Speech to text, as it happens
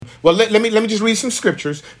Well, let me just read some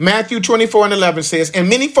scriptures. Matthew 24:11 says, and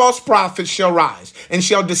many false prophets shall rise and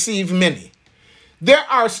shall deceive many. There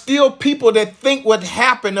are still people that think what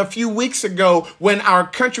happened a few weeks ago when our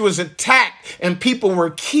country was attacked and people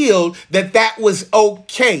were killed, that was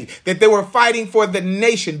okay, that they were fighting for the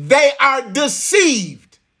nation. They are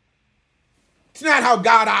deceived. It's not how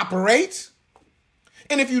God operates.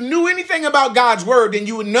 And if you knew anything about God's word, then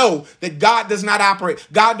you would know that God does not operate.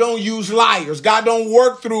 God don't use liars. God don't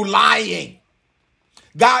work through lying.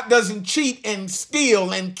 God doesn't cheat and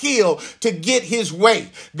steal and kill to get his way.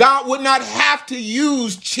 God would not have to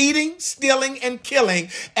use cheating, stealing, and killing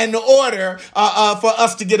in order for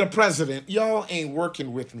us to get a president. Y'all ain't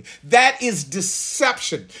working with me. That is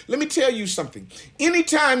deception. Let me tell you something.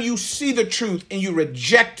 Anytime you see the truth and you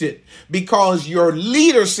reject it because your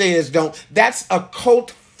leader says don't, that's a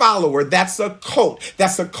cult follower. That's a cult.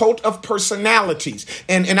 That's a cult of personalities.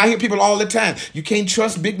 And I hear people all the time, you can't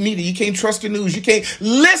trust big media. You can't trust the news. You can't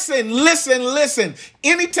listen.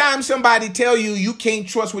 Anytime somebody tell you you can't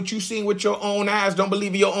trust what you seen with your own eyes, don't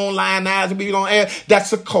believe in your own lying eyes, don't believe in your own air,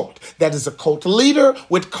 that's a cult. That is a cult leader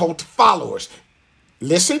with cult followers.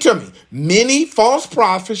 Listen to me. Many false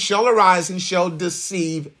prophets shall arise and shall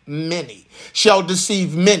deceive many. Shall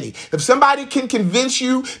deceive many. If somebody can convince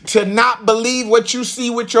you to not believe what you see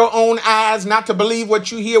with your own eyes, not to believe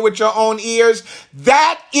what you hear with your own ears,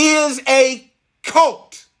 that is a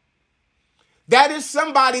cult. That is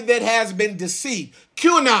somebody that has been deceived.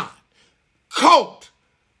 QAnon, cult.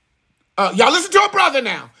 Y'all listen to a brother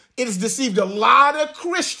now. It has deceived a lot of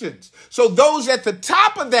Christians. So those at the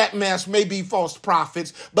top of that mess may be false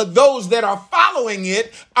prophets, but those that are following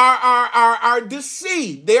it are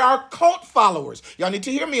deceived. They are cult followers. Y'all need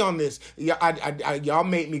to hear me on this. Y'all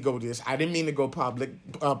made me go this. I didn't mean to go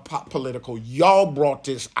political. Y'all brought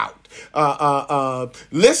this out.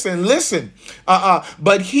 Listen.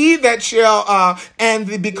 But he that shall,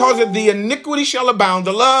 because of the iniquity shall abound,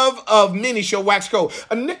 the love of many shall wax cold.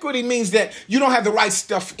 Iniquity means that you don't have the right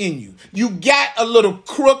stuff in you. You got a little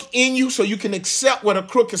crook in you so you can accept what a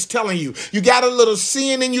crook is telling you. You got a little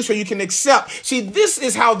sin in you so you can accept. See, this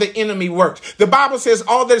is how the enemy works. The Bible says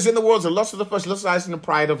all that is in the world is the lust of the flesh, lust of the eyes, and the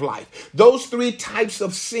pride of life. Those three types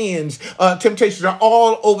of sins, temptations are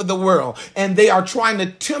all over the world. And they are trying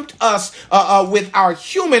to tempt us with our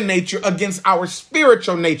human nature against our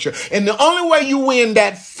spiritual nature. And the only way you win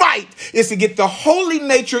that fight is to get the holy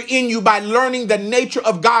nature in you by learning the nature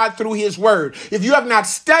of God through his word. If you have not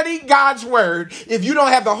studied God's word, if you don't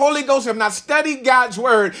have the Holy Ghost, have not studied God's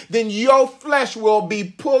word, then your flesh will be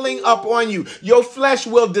pulling up on you. Your flesh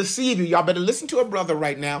will deceive you. Y'all better listen to a brother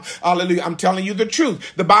right now. Hallelujah. I'm telling you the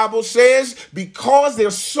truth. The Bible says because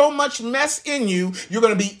there's so much mess in you, you're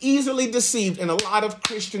going to be easily deceived. And a lot of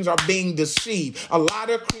Christians are being deceived. A lot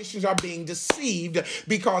of Christians are being deceived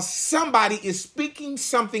because somebody is speaking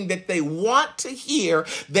something that they want to hear.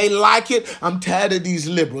 They like it. I'm tired of these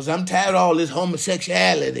liberals. I'm tired of all this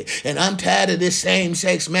homosexuality. And I'm tired of this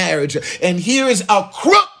same-sex marriage. And here is a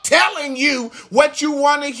crook telling you what you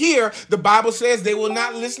want to hear. The Bible says they will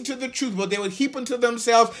not listen to the truth, but they will heap unto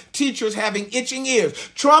themselves teachers having itching ears.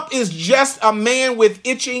 Trump is just a man with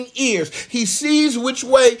itching ears. He sees which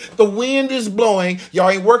way the wind is blowing. Y'all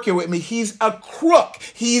ain't working with me. He's a crook.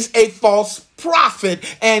 He's a false prophet,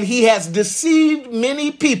 and he has deceived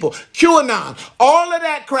many people. QAnon, all of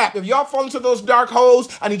that crap. If y'all fall into those dark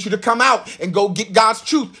holes, I need you to come out and go get God's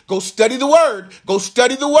truth. Go study the word. Go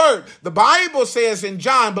study the word. The Bible says in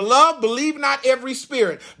John, beloved, believe not every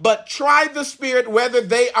spirit, but try the spirit whether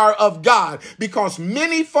they are of God, because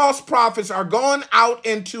many false prophets are going out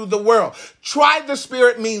into the world. Try the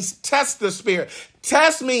spirit means test the spirit.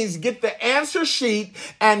 Test means get the answer sheet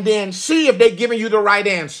and then see if they're giving you the right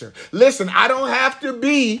answer. Listen, I don't have to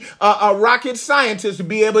be a rocket scientist to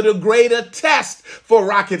be able to grade a test for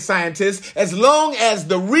rocket scientists. As long as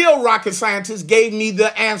the real rocket scientist gave me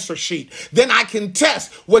the answer sheet, then I can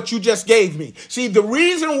test what you just gave me. See, the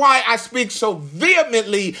reason why I speak so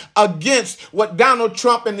vehemently against what Donald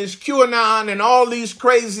Trump and this QAnon and all these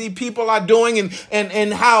crazy people are doing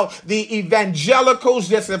and how the evangelicals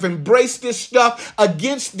just have embraced this stuff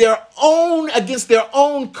against their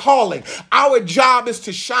own calling. Our job is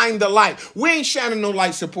to shine the light. We ain't shining no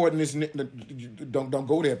light supporting this. Don't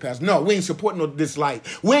go there, Pastor. No, we ain't supporting this light.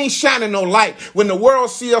 We ain't shining no light. When the world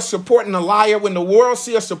see us supporting a liar, when the world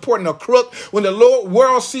see us supporting a crook, when the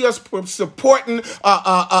world see us supporting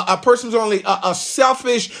a person who's only a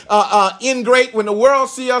selfish ingrate, when the world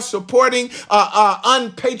see us supporting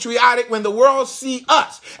unpatriotic, when the world see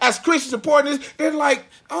us as Christians supporting this, they're like,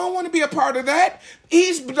 I don't want to be a part of that.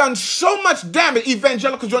 He's done so much damage.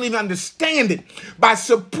 Evangelicals don't even understand it by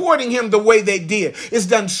supporting him the way they did. It's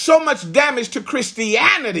done so much damage to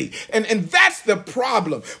Christianity. And that's the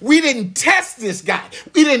problem. We didn't test this guy.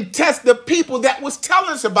 We didn't test the people that was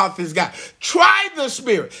telling us about this guy. Try the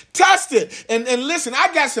Spirit. Test it. And listen,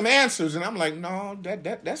 I got some answers. And I'm like, no,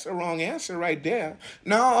 that's the wrong answer right there.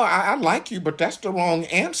 No, I like you, but that's the wrong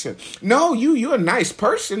answer. No, you're a nice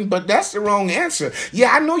person, but that's the wrong answer.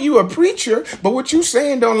 Yeah, I know you're a preacher, but what you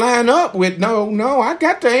saying don't line up with, no, I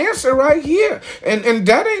got the answer right here. And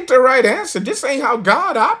that ain't the right answer. This ain't how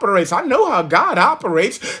God operates. I know how God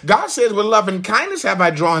operates. God says, with love and kindness have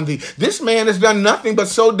I drawn thee. This man has done nothing but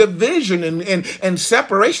sow division and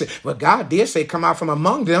separation. But God did say, come out from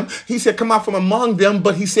among them. He said, come out from among them.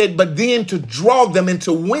 But he said, but then to draw them and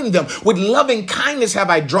to win them. With loving kindness have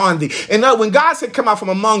I drawn thee. And when God said, come out from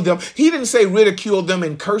among them, he didn't say ridicule them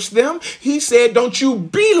and curse them. He said, don't you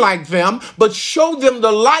be like them, but show them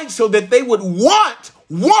the light so that they would want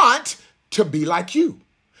to be like you.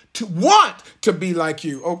 To want to be like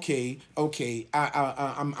you. Okay.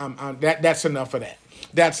 That's enough of that.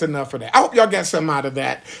 That's enough of that. I hope y'all got something out of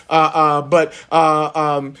that. But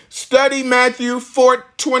study Matthew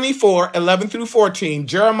 24, 11 through 14,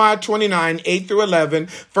 Jeremiah 29, 8 through 11,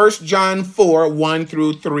 1 John 4, 1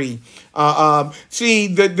 through 3. See,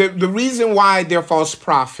 the reason why they're false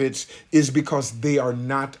prophets is because they are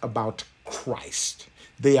not about Christ.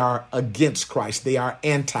 They are against Christ. They are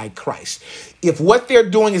anti-Christ. If what they're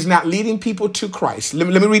doing is not leading people to Christ, let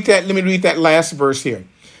me read that. Let me read that last verse here.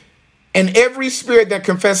 And every spirit that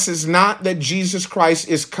confesses not that Jesus Christ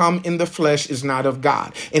is come in the flesh is not of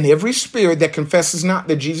God. And every spirit that confesses not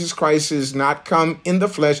that Jesus Christ is not come in the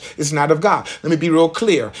flesh is not of God. Let me be real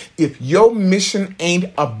clear. If your mission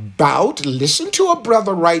ain't about, listen to a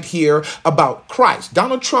brother right here, about Christ.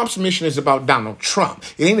 Donald Trump's mission is about Donald Trump.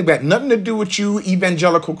 It ain't about nothing to do with you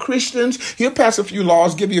evangelical Christians. He'll pass a few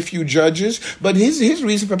laws, give you a few judges. But his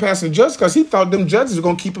reason for passing judges because he thought them judges were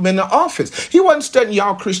going to keep him in the office. He wasn't studying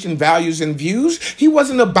y'all Christian values and views. He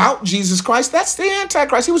wasn't about Jesus Christ. That's the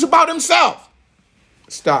Antichrist. He was about himself.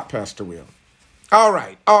 Stop, Pastor Will. All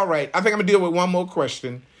right. I think I'm going to deal with one more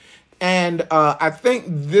question. And I think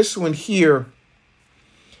this one here,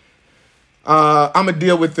 I'm going to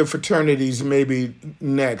deal with the fraternities maybe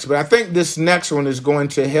next. But I think this next one is going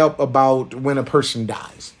to help about when a person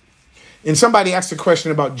dies. And somebody asked a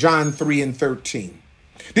question about John 3 and 13.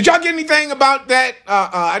 Did y'all get anything about that?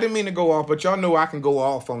 I didn't mean to go off, but y'all know I can go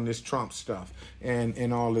off on this Trump stuff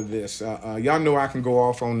and all of this. Y'all know I can go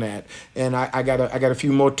off on that. And I got a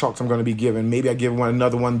few more talks I'm going to be giving. Maybe I give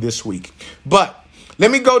another one this week. But let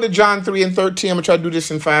me go to John 3 and 13. I'm going to try to do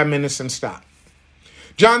this in 5 minutes and stop.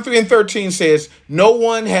 John 3 and 13 says, no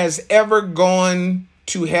one has ever gone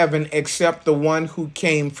to heaven except the one who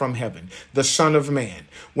came from heaven, the Son of Man.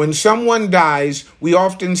 When someone dies, we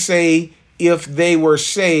often say, if they were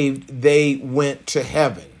saved, they went to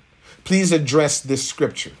heaven. Please address this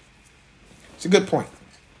scripture. It's a good point.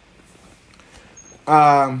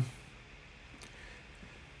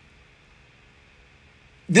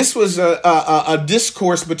 This was a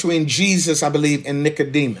discourse between Jesus, I believe, and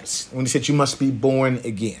Nicodemus when he said, you must be born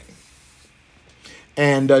again.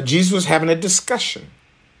 And Jesus was having a discussion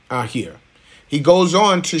here. He goes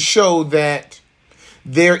on to show that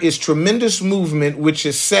there is tremendous movement which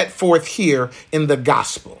is set forth here in the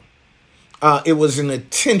gospel. It was an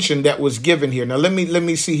attention that was given here. Now, let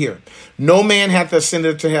me see here. No man hath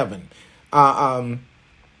ascended to heaven. Let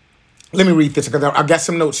me read this because I got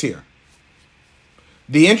some notes here.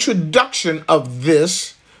 The introduction of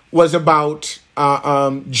this was about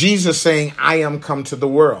Jesus saying, I am come to the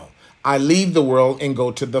world. I leave the world and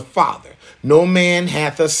go to the Father. No man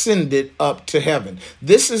hath ascended up to heaven.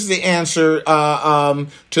 This is the answer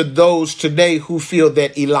to those today who feel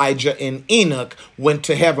that Elijah and Enoch went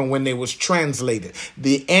to heaven when they was translated.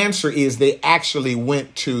 The answer is they actually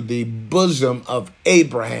went to the bosom of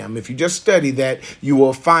Abraham. If you just study that, you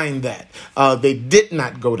will find that. They did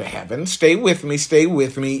not go to heaven. Stay with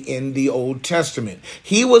me in the Old Testament.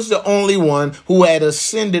 He was the only one who had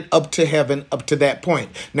ascended up to heaven up to that point.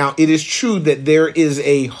 Now, it is true that there is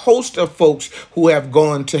a host of folks who have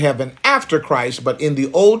gone to heaven after Christ, but in the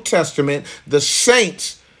Old Testament, the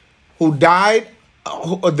saints who died,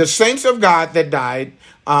 the saints of God that died,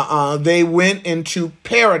 they went into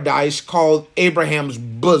paradise called Abraham's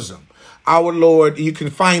bosom. Our Lord, you can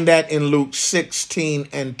find that in Luke 16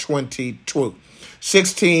 and 22.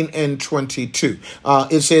 16 and 22.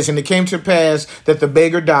 It says, and it came to pass that the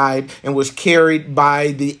beggar died and was carried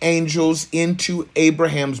by the angels into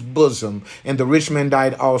Abraham's bosom, and the rich man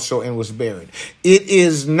died also and was buried. It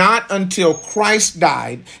is not until Christ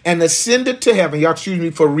died and ascended to heaven, y'all excuse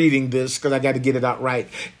me for reading this because I got to get it out right,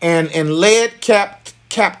 and led captive,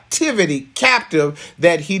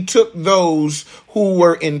 that he took those who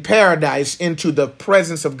were in paradise into the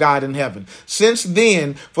presence of God in heaven. Since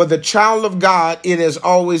then, for the child of God, it has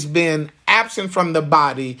always been absent from the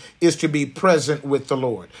body is to be present with the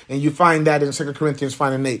Lord. And you find that in 2 Corinthians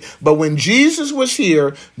 5 and 8. But when Jesus was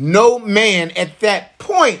here, no man at that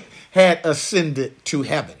point had ascended to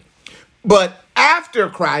heaven. But after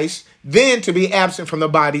Christ, then to be absent from the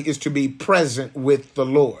body is to be present with the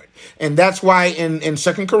Lord. And that's why in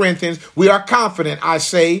 2 Corinthians, we are confident, I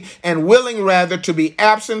say, and willing rather to be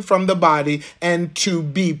absent from the body and to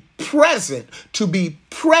be present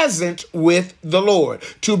with the Lord,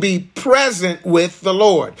 to be present with the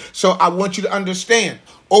Lord. So I want you to understand,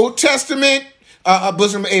 Old Testament,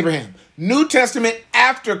 bosom of Abraham, New Testament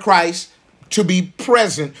after Christ, to be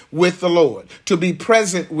present with the Lord, to be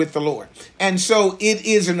present with the Lord. And so it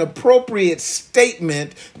is an appropriate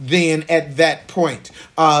statement then at that point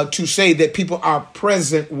to say that people are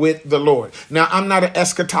present with the Lord. Now, I'm not an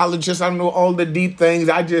eschatologist. I don't know all the deep things.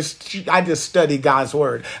 I just study God's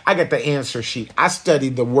word. I get the answer sheet. I study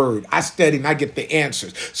the word. I study and I get the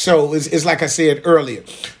answers. So it's like I said earlier.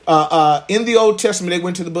 In the Old Testament, they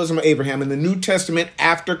went to the bosom of Abraham. In the New Testament,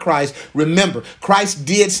 after Christ, remember, Christ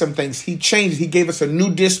did some things. He changed. He gave us a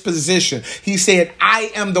new disposition. He said,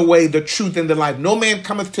 I am the way, the truth, and the life. No man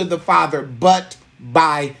cometh to the Father but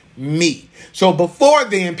by me. So before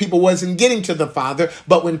then, people wasn't getting to the Father,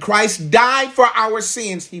 but when Christ died for our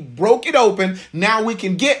sins, he broke it open. Now we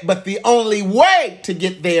can get, but the only way to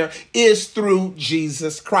get there is through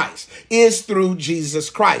Jesus Christ, And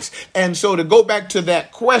so to go back to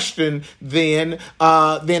that question, then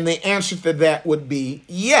the answer to that would be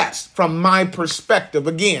yes, from my perspective.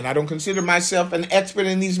 Again, I don't consider myself an expert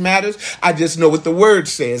in these matters. I just know what the word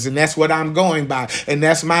says, and that's what I'm going by. And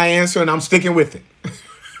that's my answer, and I'm sticking with it.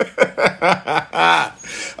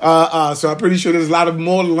 So I'm pretty sure there's a lot of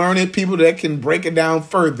more learned people that can break it down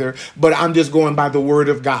further, but I'm just going by the word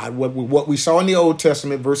of God, what we saw in the Old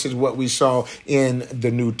Testament versus what we saw in the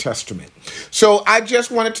New Testament. So I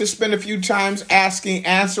just wanted to spend a few times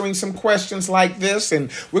answering some questions like this,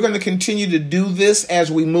 and we're going to continue to do this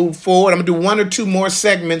as we move forward. I'm going to do one or two more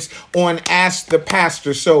segments on Ask the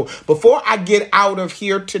Pastor. So before I get out of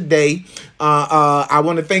here today, I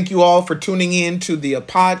want to thank you all for tuning in to the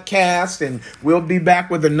podcast, and we'll be back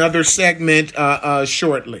with another segment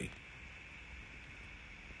shortly.